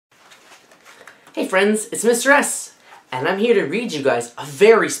Hey friends, it's Mr. S, and I'm here to read you guys a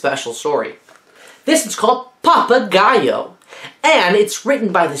very special story. This is called Papagyo, and it's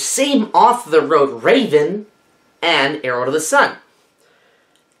written by the same author that wrote Raven and Arrow to the Sun,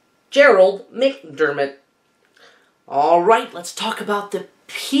 Gerald McDermott. Alright, let's talk about the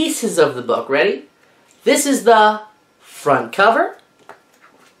pieces of the book. Ready? This is the front cover,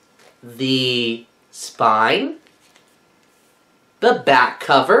 the spine, the back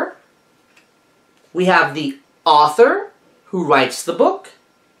cover. We have the author who writes the book,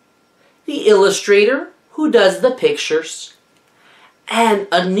 the illustrator who does the pictures, and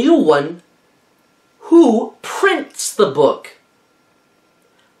a new one who prints the book,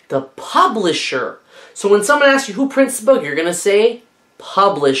 the publisher. So when someone asks you who prints the book, you're going to say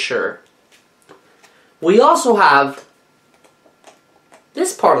publisher. We also have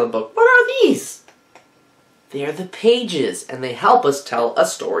this part of the book. What are these? They're the pages, and they help us tell a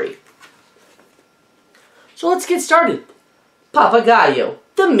story. So let's get started. Papagyo,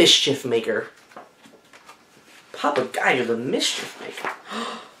 the mischief maker. Papagyo, the mischief maker.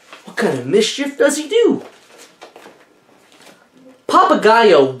 What kind of mischief does he do?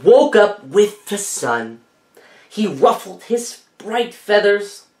 Papagyo woke up with the sun. He ruffled his bright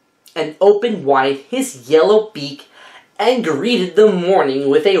feathers and opened wide his yellow beak and greeted the morning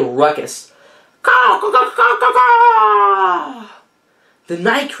with a ruckus. Caw, caw, caw, caw, caw, caw. The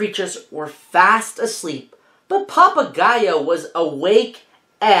night creatures were fast asleep, but Papagyo was awake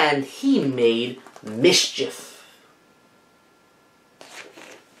and he made mischief.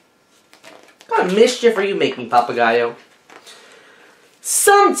 What kind of mischief are you making, Papagyo?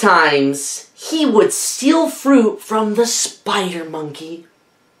 Sometimes he would steal fruit from the spider monkey.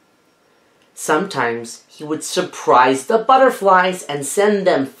 Sometimes he would surprise the butterflies and send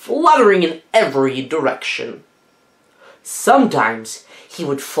them fluttering in every direction. Sometimes he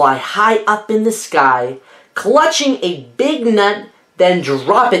would fly high up in the sky, clutching a big nut, then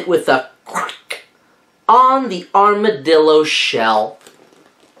drop it with a crack on the armadillo shell.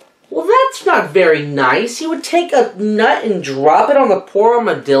 Well, that's not very nice. He would take a nut and drop it on the poor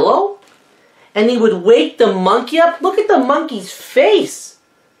armadillo, and he would wake the monkey up. Look at the monkey's face.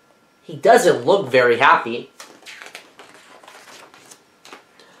 He doesn't look very happy.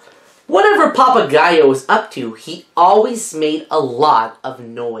 Whatever Papagyo was up to, he always made a lot of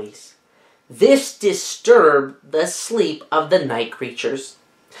noise. This disturbed the sleep of the night creatures.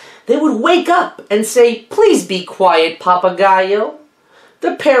 They would wake up and say, "Please be quiet, Papagyo."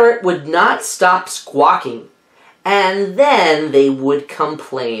 The parrot would not stop squawking, and then they would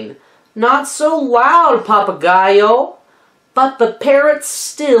complain, "Not so loud, Papagyo." But the parrot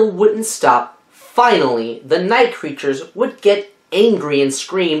still wouldn't stop. Finally, the night creatures would get angry and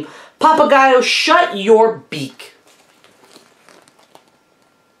scream, "Papagyo, shut your beak."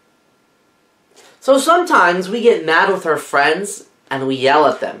 So sometimes we get mad with our friends and we yell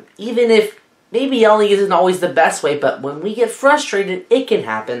at them. Even if maybe yelling isn't always the best way, but when we get frustrated, it can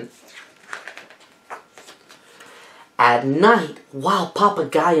happen. At night, while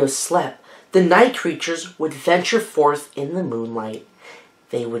Papagyo slept, the night creatures would venture forth in the moonlight.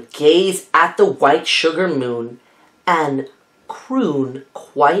 They would gaze at the white sugar moon and croon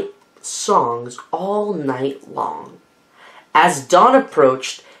quiet songs all night long. As dawn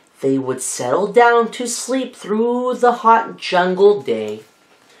approached, they would settle down to sleep through the hot jungle day.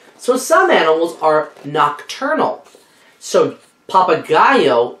 So some animals are nocturnal. So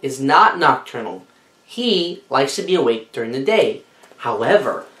Papagyo is not nocturnal. He likes to be awake during the day.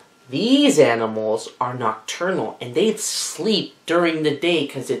 However, these animals are nocturnal and they sleep during the day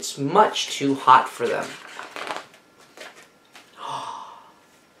because it's much too hot for them.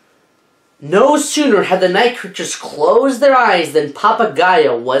 No sooner had the night creatures closed their eyes than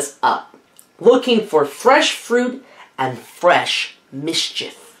Papagyo was up, looking for fresh fruit and fresh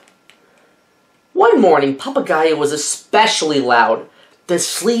mischief. One morning, Papagyo was especially loud. The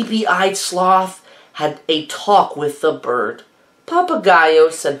sleepy-eyed sloth had a talk with the bird.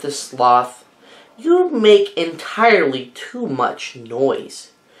 "Papagyo," said the sloth, "you make entirely too much noise.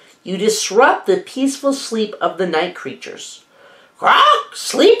 You disrupt the peaceful sleep of the night creatures." "Croak,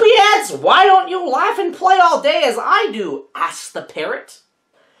 sleepyheads, why don't you laugh and play all day as I do?" asked the parrot.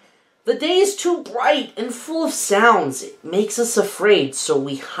 "The day is too bright and full of sounds. It makes us afraid, so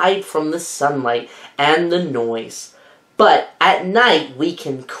we hide from the sunlight and the noise. But at night we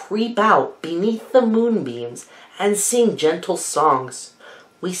can creep out beneath the moonbeams and sing gentle songs.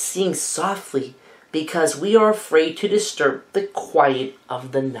 We sing softly because we are afraid to disturb the quiet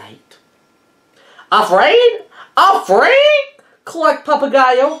of the night." "Afraid? Afraid?" clucked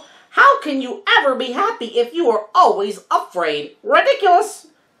Papagyo. "How can you ever be happy if you are always afraid? Ridiculous!"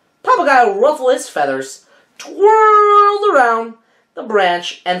 Papagayo ruffled his feathers, twirled around the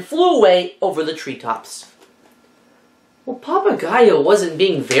branch, and flew away over the treetops. Well, Papagayo wasn't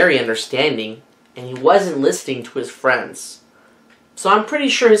being very understanding, and he wasn't listening to his friends. So I'm pretty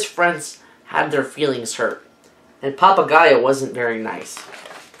sure his friends had their feelings hurt, and Papagayo wasn't very nice.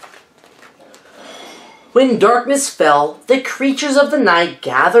 When darkness fell, the creatures of the night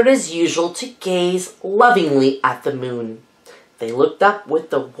gathered as usual to gaze lovingly at the moon. They looked up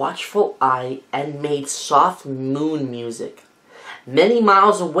with a watchful eye and made soft moon music. Many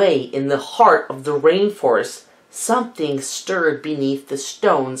miles away in the heart of the rainforest, something stirred beneath the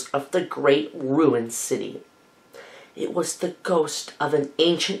stones of the great ruined city. It was the ghost of an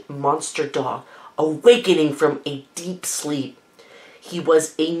ancient monster dog awakening from a deep sleep. He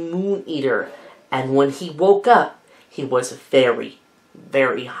was a moon eater, and when he woke up, he was very,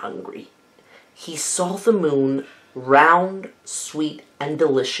 very hungry. He saw the moon, round, sweet, and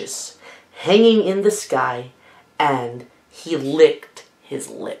delicious, hanging in the sky, and he licked his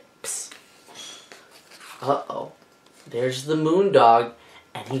lips. Uh-oh. There's the moon dog,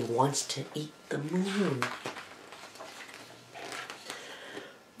 and he wants to eat the moon.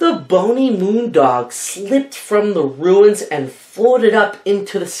 The bony moon dog slipped from the ruins and floated up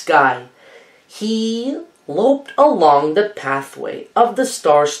into the sky. He loped along the pathway of the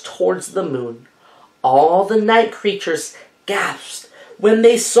stars towards the moon. All the night creatures gasped when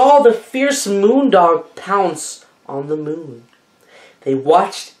they saw the fierce moon dog pounce on the moon. They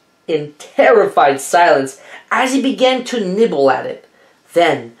watched in terrified silence as he began to nibble at it.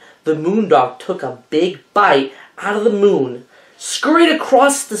 Then the moon dog took a big bite out of the moon, scurried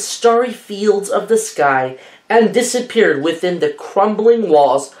across the starry fields of the sky, and disappeared within the crumbling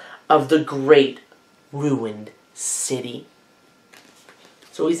walls of the great ruined city.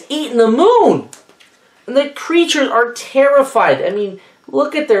 So he's eating the moon! And the creatures are terrified. I mean,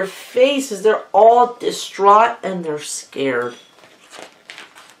 look at their faces. They're all distraught and they're scared.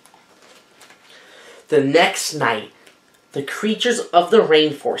 The next night, the creatures of the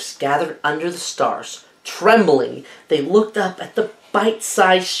rainforest gathered under the stars. Trembling, they looked up at the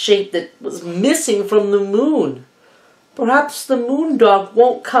bite-sized shape that was missing from the moon. Perhaps the moon dog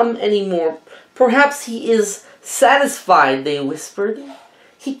won't come anymore. Perhaps he is satisfied, they whispered.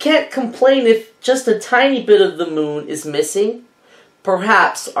 He can't complain if just a tiny bit of the moon is missing.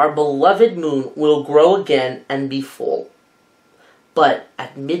 Perhaps our beloved moon will grow again and be full. But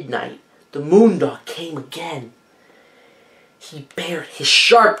at midnight, the moon dog came again. He bared his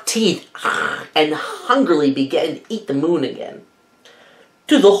sharp teeth and hungrily began to eat the moon again.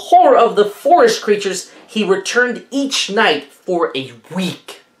 To the horror of the forest creatures, he returned each night for a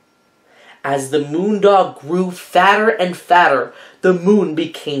week. As the moon dog grew fatter and fatter, the moon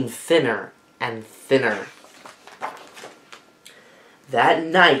became thinner and thinner. That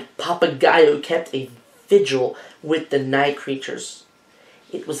night, Papagayo kept a vigil with the night creatures.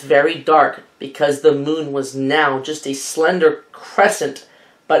 It was very dark because the moon was now just a slender crescent,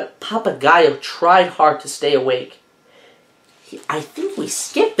 but Papagayo tried hard to stay awake. I think we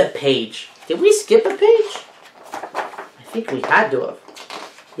skipped a page. Did we skip a page? I think we had to have.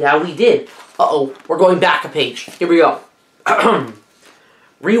 Yeah, we did. Uh-oh, we're going back a page. Here we go.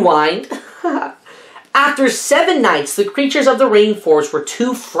 Rewind. After 7 nights, the creatures of the rainforest were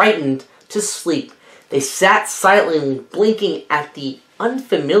too frightened to sleep. They sat silently, blinking at the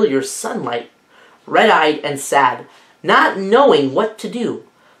unfamiliar sunlight, red-eyed and sad, not knowing what to do.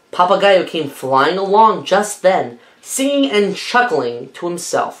 Papagayo came flying along just then, singing and chuckling to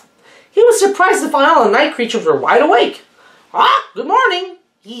himself. He was surprised to find all the night creatures were wide awake. "Ah, good morning,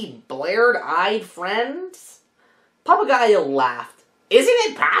 ye bleared-eyed friends." Papagayo laughed.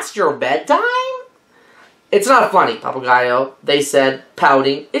 "Isn't it past your bedtime?" "It's not funny, Papagayo," they said,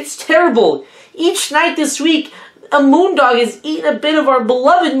 pouting. "It's terrible. Each night this week, a moon dog has eaten a bit of our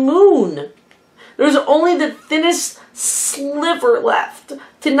beloved moon. There's only the thinnest sliver left.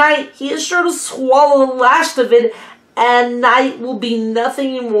 Tonight, he is sure to swallow the last of it, and night will be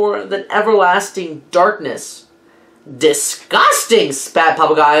nothing more than everlasting darkness." "Disgusting," spat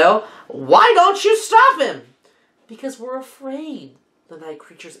Papagayo. "Why don't you stop him?" "Because we're afraid," the night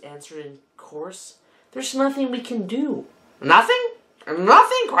creatures answered in chorus. "There's nothing we can do." "Nothing?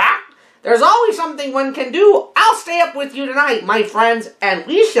 Nothing, Crack? There's always something one can do. I'll stay up with you tonight, my friends, and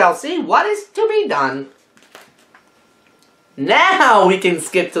we shall see what is to be done." Now we can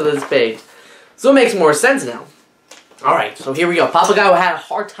skip to this page. So it makes more sense now. Alright, so here we go. Papagayo had a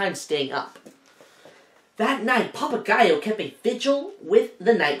hard time staying up. That night, Papagayo kept a vigil with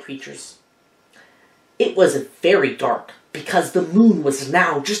the night creatures. It was very dark, because the moon was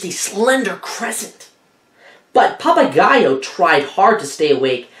now just a slender crescent. But Papagayo tried hard to stay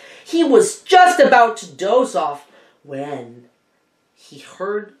awake. He was just about to doze off when he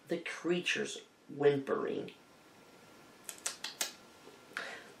heard the creatures whimpering.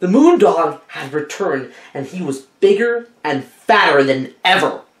 The moondog had returned, and he was bigger and fatter than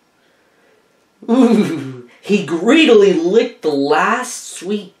ever. Ooh, he greedily licked the last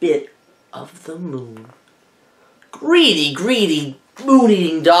sweet bit of the moon. Greedy, greedy,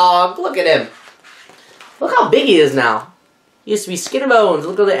 moon-eating dog. Look at him. Look how big he is now. He used to be skin and bones.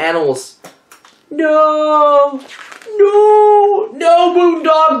 Look at the animals. No! No! No,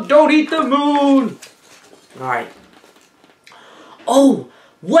 moondog! Don't eat the moon! Alright. Oh!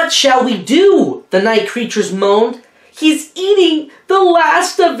 What shall we do? The night creatures moaned. He's eating the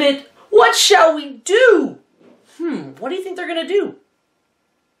last of it. What shall we do? What do you think they're going to do?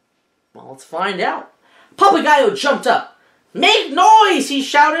 Well, let's find out. Papagyo jumped up. Make noise, he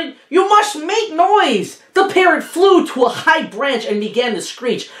shouted. You must make noise. The parrot flew to a high branch and began to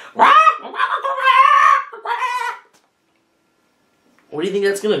screech. What do you think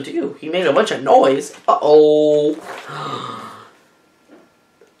that's going to do? He made a bunch of noise. Uh-oh.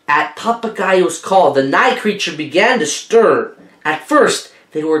 At Papagyo's call, the night creature began to stir. At first,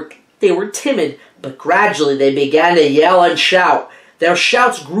 they were timid, but gradually they began to yell and shout. Their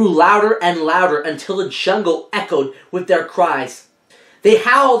shouts grew louder and louder until the jungle echoed with their cries. They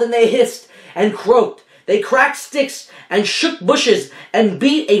howled and they hissed and croaked. They cracked sticks and shook bushes and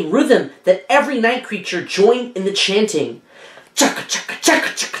beat a rhythm that every night creature joined in the chanting. Chaka chaka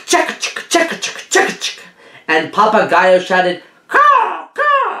chaka chaka chaka chaka chaka chaka chaka chaka. And Papagyo shouted, caw,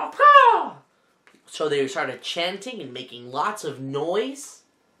 caw, caw. So they started chanting and making lots of noise.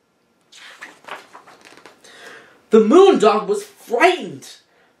 The moondog was frightened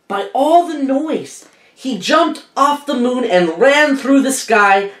by all the noise. He jumped off the moon and ran through the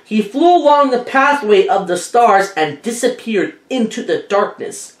sky. He flew along the pathway of the stars and disappeared into the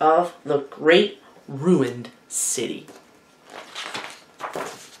darkness of the great ruined city.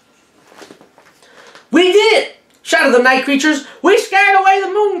 We did it! Shouted the night creatures. We scared away the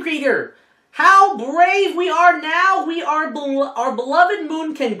moon creature. How brave we are now. Our beloved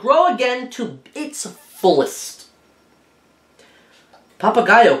moon can grow again to its fullest.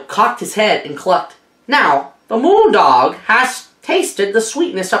 Papagyo cocked his head and clucked. Now, the moondog has tasted the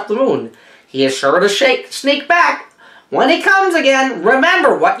sweetness of the moon. He is sure to sneak back. When he comes again,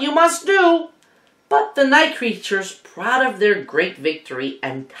 remember what you must do. But the night creatures, proud of their great victory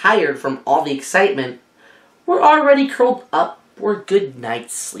and tired from all the excitement, were already curled up for a good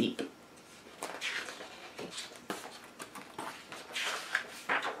night's sleep.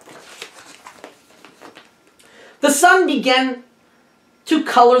 The sun began to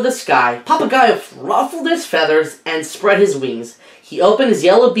color the sky. Papagyo ruffled his feathers and spread his wings. He opened his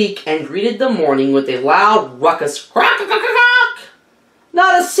yellow beak and greeted the morning with a loud, ruckus quack, quack, quack, quack.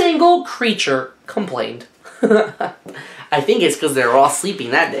 Not a single creature complained. I think it's because they were all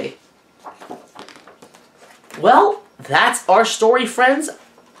sleeping that day. Well, that's our story, friends.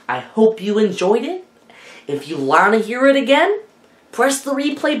 I hope you enjoyed it. If you want to hear it again, press the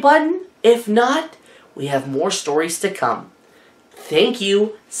replay button. If not, we have more stories to come. Thank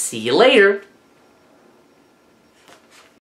you. See you later.